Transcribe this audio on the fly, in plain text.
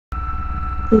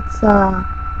It's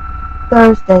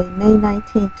Thursday, May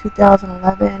 19,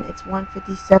 2011. It's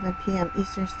 1:57 p.m.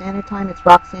 Eastern Standard Time. It's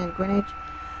Roxanne Grinage,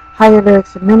 Higher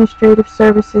Lyrics Administrative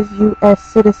Services, U.S.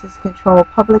 Citizens Control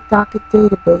Public Docket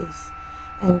Database,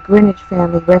 and Grinage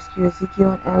Family Rescue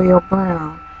Ezekiel and Ariel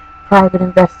Brown. Private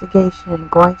investigation.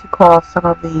 Going to call some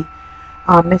of the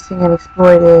missing and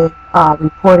exploited,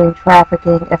 reporting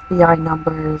trafficking FBI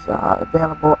numbers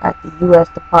available at the U.S.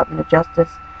 Department of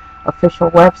Justice official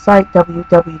website,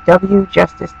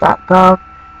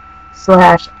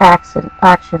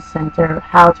 www.justice.gov/action center,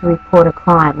 how to report a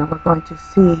crime. And we're going to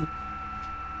see,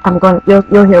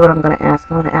 you'll hear what I'm going to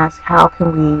ask. I'm going to ask, how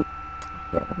can we,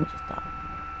 here, let me just dial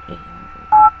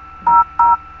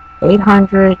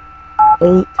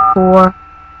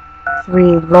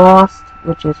 800-843 lost,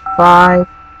 which is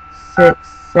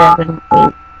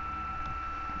 5678.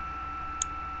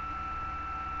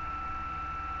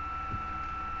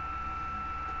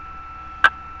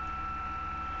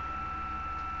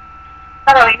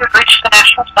 Hello, you've reached the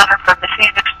National Center for Missing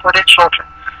and Exploited Children.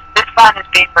 This line is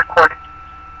being recorded.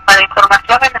 Para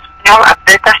información en español,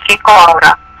 apreta 5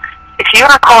 ahora. If you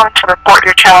are calling to report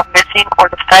your child missing or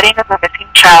the sighting of a missing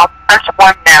child, press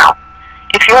 1 now.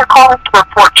 If you are calling to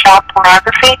report child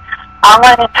pornography,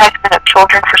 online enticement of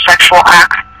children for sexual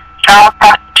acts, child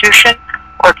prostitution,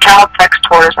 or child sex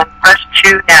tourism, press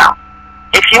 2 now.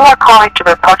 If you are calling to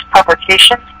request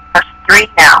publications, press 3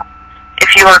 now.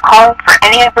 If you are calling for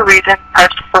any other reason,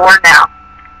 press 4 now.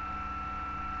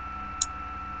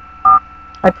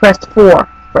 I pressed 4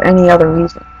 for any other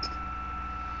reason.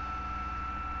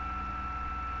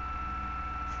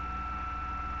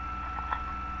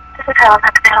 This is Helen.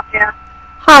 How can I help you?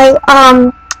 Hi,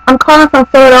 I'm calling from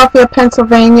Philadelphia,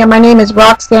 Pennsylvania. My name is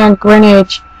Roxanne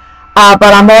Grinage,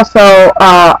 but I'm also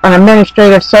an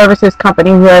administrative services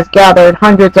company who has gathered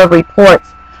hundreds of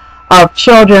reports of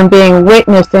children being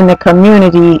witnessed in the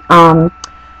community,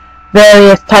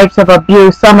 various types of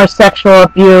abuse. Some are sexual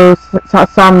abuse, some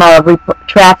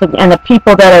trafficking, and the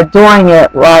people that are doing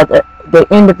it, the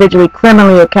individually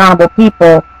criminally accountable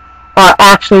people, are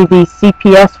actually the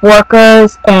CPS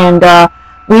workers. And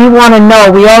we want to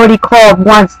know, we already called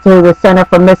once to the Center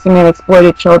for Missing and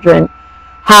Exploited Children,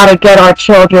 how to get our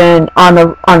children on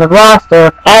the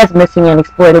roster as missing and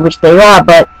exploited, which they are,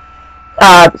 but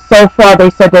so far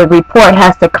they said the report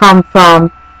has to come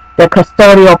from the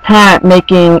custodial parent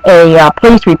making a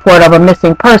police report of a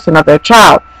missing person of their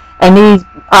child. And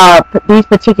these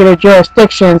particular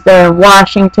jurisdictions, they're in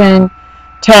Washington,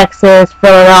 Texas,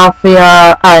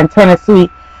 Philadelphia, and Tennessee.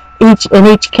 In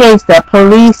each case, the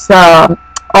police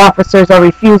officers are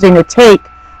refusing to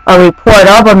take a report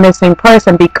of a missing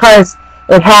person because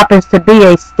it happens to be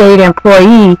a state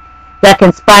employee that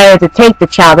conspired to take the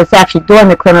child. It's actually doing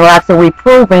the criminal acts, and we've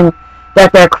proven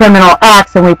that they're criminal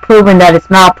acts, and we've proven that it's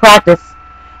malpractice,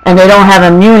 and they don't have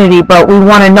immunity. But we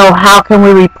want to know, how can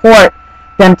we report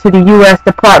them to the U.S.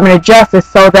 Department of Justice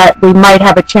so that we might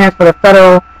have a chance for the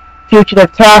Federal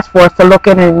Fugitive Task Force to look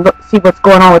in and see what's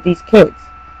going on with these kids.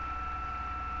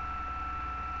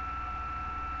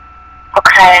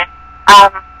 Okay.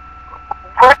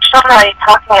 What children are you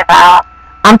talking about?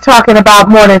 I'm talking about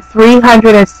more than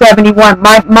 371.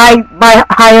 My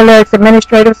Higher Lyrics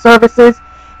Administrative Services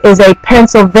is a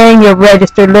Pennsylvania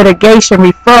registered litigation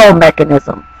referral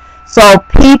mechanism. So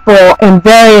people in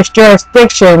various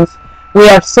jurisdictions, we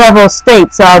have several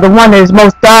states. The one that is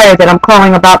most dire that I'm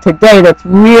calling about today, that's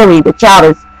really, the child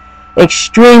is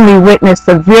extremely witnessed,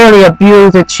 severely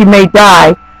abused, and she may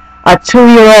die. A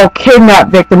 2-year-old kidnap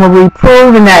victim, where we've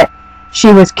proven that she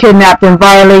was kidnapped in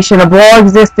violation of all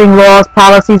existing laws,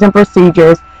 policies, and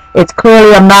procedures. It's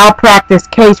clearly a malpractice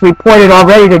case reported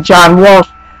already to John Walsh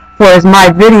for his My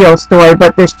Video story,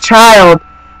 but this child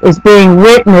is being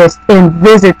witnessed in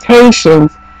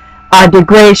visitations,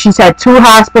 degraded. She's had 2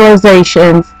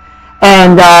 hospitalizations,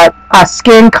 and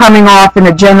skin coming off in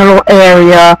the genital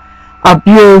area,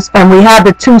 abuse, and we have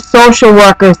the 2 social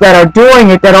workers that are doing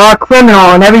it that are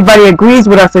criminal, and everybody agrees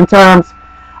with us in terms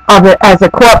of it as a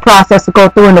court process to go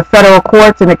through in the federal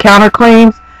courts and the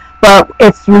counterclaims. But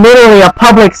it's literally a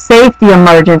public safety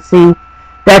emergency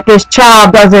that this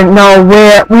child doesn't know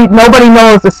where. Nobody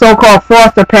knows the so-called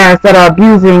foster parents that are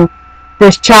abusing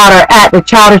this child are at. The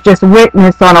child is just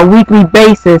witnessed on a weekly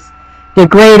basis,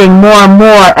 degrading more and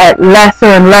more at lesser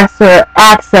and lesser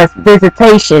access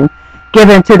visitation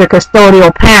given to the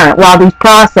custodial parent while these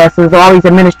processes, all these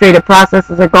administrative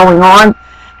processes are going on.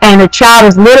 And the child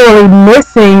is literally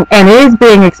missing and is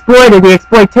being exploited. The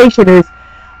exploitation is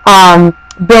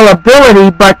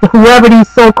billability, but whoever these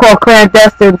so-called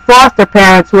clandestine foster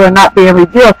parents who are not being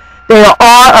revealed, they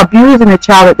are abusing the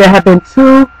child. There have been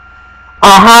 2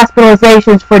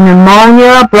 hospitalizations for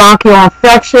pneumonia, bronchial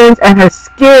infections, and her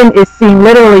skin is seen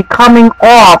literally coming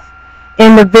off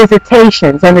in the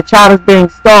visitations, and the child is being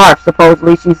starved.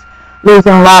 Supposedly she's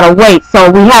losing a lot of weight. So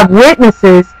we have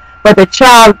witnesses, but the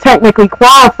child technically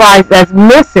qualifies as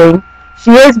missing.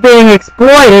 She is being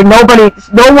exploited. No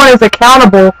one is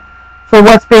accountable for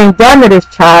what's being done to this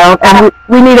child, and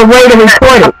we need a way to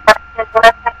report it.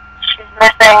 She's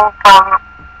missing from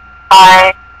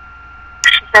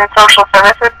she's in social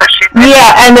services, but she's missing.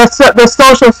 Yeah, and the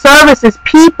social services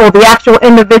people, the actual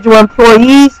individual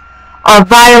employees, are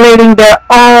violating their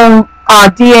own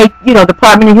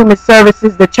Department of Human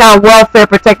Services, the Child Welfare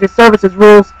Protective Services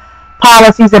rules,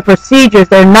 policies, and procedures.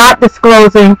 They're not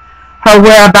disclosing her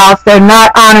whereabouts. They're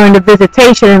not honoring the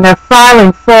visitation, and they're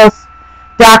filing false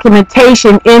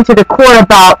documentation into the court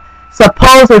about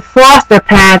supposed foster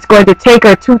parents going to take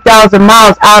her 2,000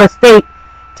 miles out of state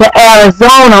to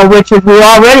Arizona, which is, we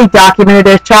already documented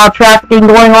there's child trafficking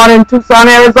going on in Tucson,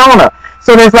 Arizona.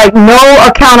 So there's like no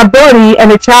accountability, and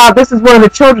the child, this is one of the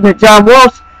children that John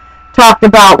Walsh talked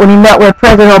about when he met with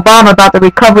President Obama about the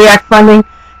Recovery Act funding,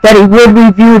 that he would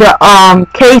review the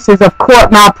cases of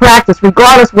court malpractice,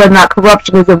 regardless whether or not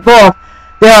corruption is involved.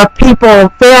 There are people,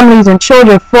 families, and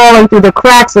children falling through the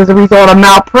cracks as a result of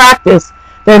malpractice.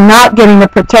 They're not getting the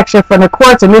protection from the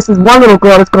courts, and this is one little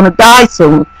girl that's going to die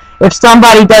soon if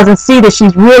somebody doesn't see that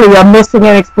she's really a missing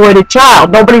and exploited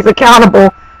child. Nobody's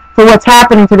accountable for what's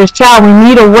happening to this child. We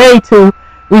need a way to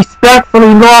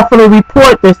respectfully, lawfully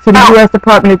report this to the U.S.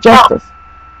 Department of Justice.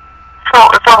 So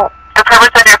the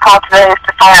purpose of your call today is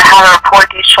to find out how to report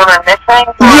these children missing?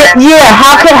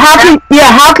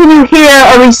 How can you hear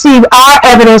or receive our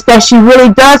evidence that she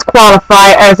really does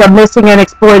qualify as a missing and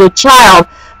exploited child?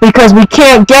 Because we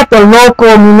can't get the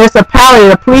local municipality,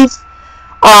 the police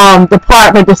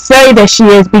department, to say that she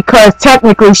is, because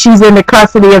technically she's in the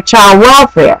custody of child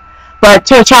welfare. But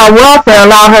child welfare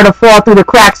allowed her to fall through the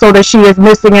cracks so that she is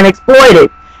missing and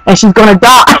exploited, and she's going to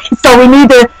die. So we need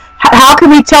to, how can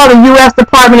we tell the U.S.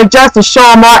 Department of Justice, show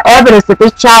them our evidence that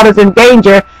this child is in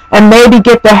danger, and maybe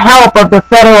get the help of the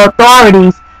federal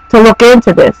authorities to look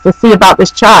into this, to see about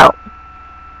this child?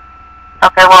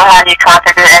 Okay, well, have you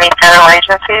contacted any federal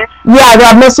agencies? Yeah,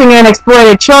 they're missing and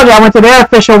exploited children. I went to their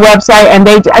official website, and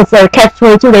I said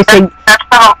Catch-22. They say that's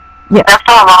still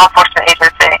a law enforcement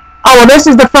agency. Oh, well, this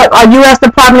is the U.S.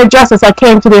 Department of Justice. I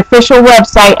came to the official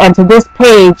website and to this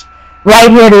page right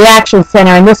here, the Action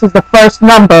Center, and this is the first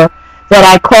number that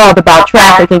I called about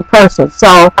trafficking persons.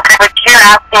 So, okay, but you're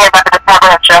asking about the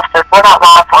Department of Justice. We're not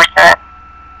law enforcement.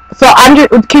 So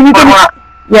can you give me?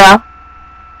 Yeah.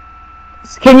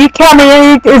 Can you tell me,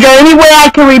 is there any way I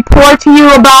can report to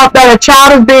you about that a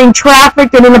child is being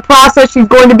trafficked and in the process she's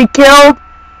going to be killed?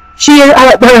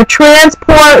 Her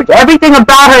transport, everything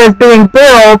about her is being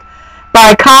billed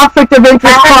by conflict of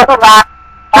interest.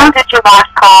 When did you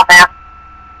last call, ma'am?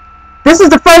 This is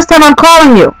the first time I'm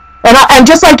calling you. And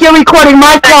just like you're recording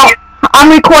my call, I'm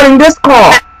recording this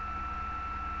call.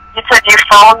 You said you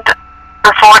phoned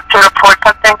before to report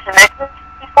something to Nicholas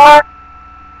before?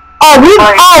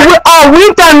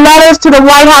 We've done letters to the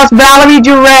White House Valerie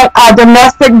Durrett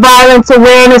domestic violence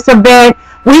awareness event.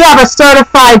 We have a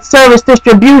certified service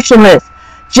distribution list.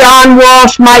 John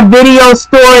Walsh, my video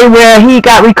story where he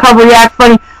got Recovery Act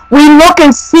funding. We look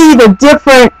and see the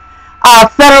different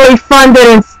federally funded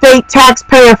and state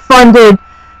taxpayer funded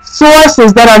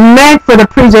sources that are meant for the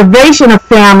preservation of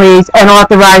families and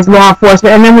authorized law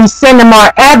enforcement, and then we send them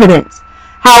our evidence.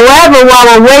 However,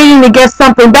 while we're waiting to get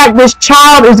something back, this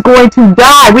child is going to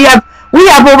die. We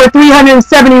have over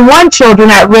 371 children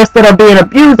at risk that are being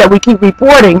abused that we keep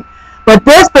reporting. But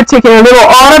this particular little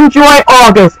Autumn Joy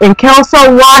August in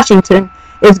Kelso, Washington,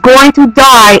 is going to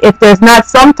die if there's not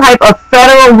some type of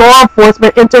federal law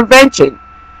enforcement intervention.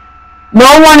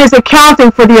 No one is accounting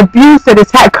for the abuse that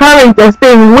is occurring, that's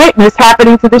being witnessed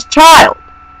happening to this child.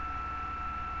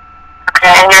 Okay,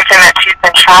 and you're saying that she's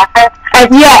been trafficked?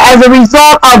 Yeah, as a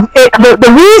result of it,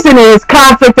 the reason is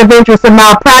conflict of interest and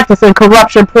malpractice and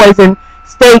corruption poison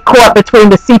state court between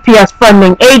the CPS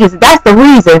funding agencies. That's the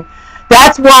reason.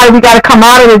 That's why we got to come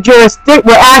out of the jurisdiction.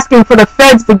 We're asking for the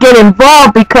feds to get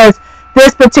involved because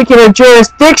this particular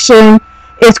jurisdiction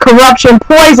is corruption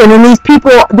poison, and these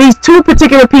two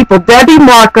particular people, Debbie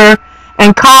Marker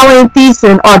and Colleen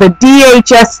Thiessen, are the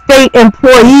DHS state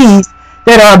employees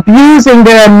that are abusing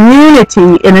their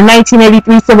immunity in the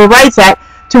 1983 Civil Rights Act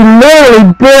to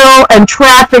literally bill and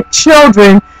traffic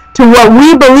children to what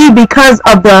we believe, because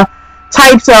of the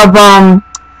types of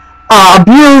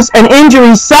abuse and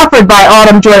injuries suffered by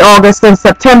Autumn Joy August on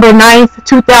September 9th,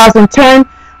 2010.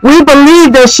 We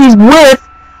believe that she's with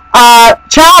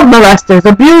child molesters,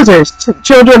 abusers,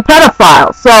 children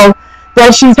pedophiles. So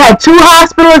that she's had 2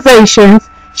 hospitalizations.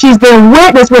 She's been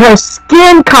witnessed with her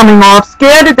skin coming off,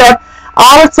 scared to death,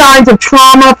 all the signs of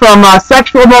trauma from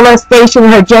sexual molestation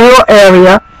in her genital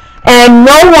area, and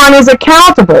no one is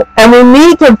accountable. And we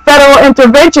need the federal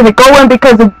intervention to go in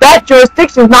because that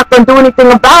jurisdiction is not going to do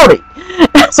anything about it.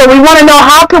 So we want to know,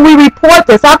 how can we report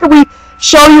this? How can we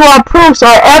show you our proofs,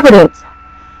 our evidence,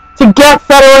 to get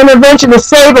federal intervention to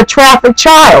save a trafficked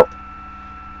child?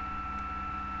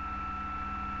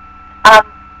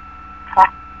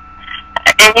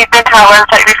 And you've been to our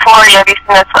website before, have you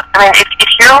seen this? I mean, if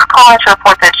you're calling to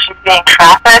report that she's being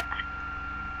trafficked,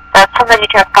 that's something you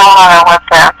can follow on our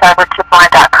website on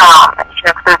cybertipline.com, and you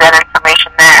can include that information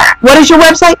there. What is your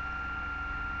website?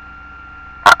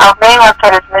 Our main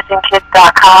website is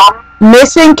missingkids.com.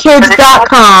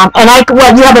 Missingkids.com. And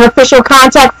you have an official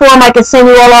contact form I can send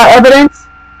you all our evidence?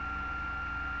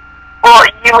 Well,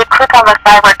 you would click on the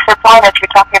cyber tip line if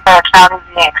you're talking about a child who's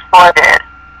being exploited.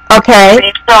 Okay. So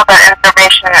you still have that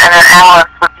information, and an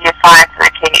analyst would be assigned to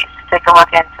the case to take a look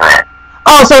into it.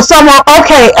 Oh, so someone,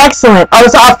 okay, excellent. Oh,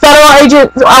 so a federal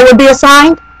agent would be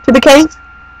assigned to the case?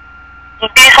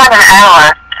 You'd be assigned an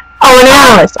analyst. Oh, an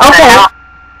analyst, okay.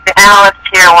 The analysts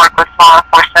here work with law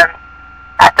enforcement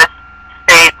at the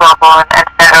state level and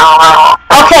federal level.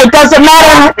 So okay, does it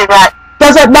matter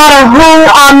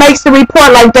who makes the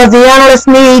report? Like, does the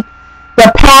analyst need the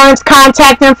parent's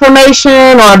contact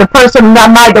information, or the person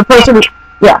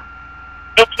yeah.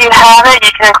 If you have it,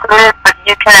 you can include it, but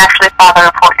you can actually file the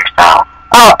report yourself.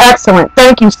 Oh, excellent.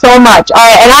 Thank you so much. All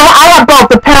right, and I have both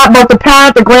the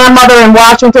parent, the grandmother in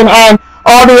Washington, and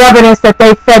all the evidence that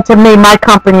they fed to me, my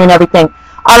company, and everything.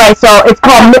 All right, so it's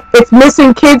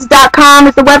missingkids.com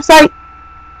is the website?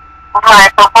 All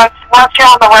right, but once you're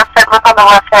on the website, look on the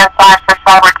left-hand side for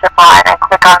cyber tip line and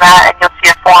click on that, and you'll see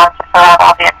a form to fill out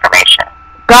all the information.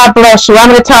 God bless you. I'm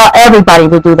going to tell everybody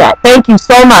to do that. Thank you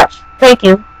so much. Thank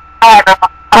you. All right,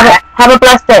 okay. Have a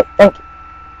blessed day. Thank you.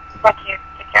 Thank you.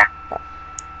 Take care.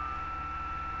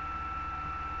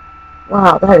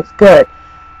 Wow, that is good.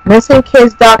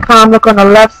 Missingkids.com. Look on the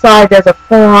left side. There's a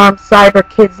form, Cyber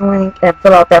Kids link, and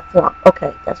fill out that form.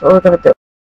 Okay, that's what we're going to do.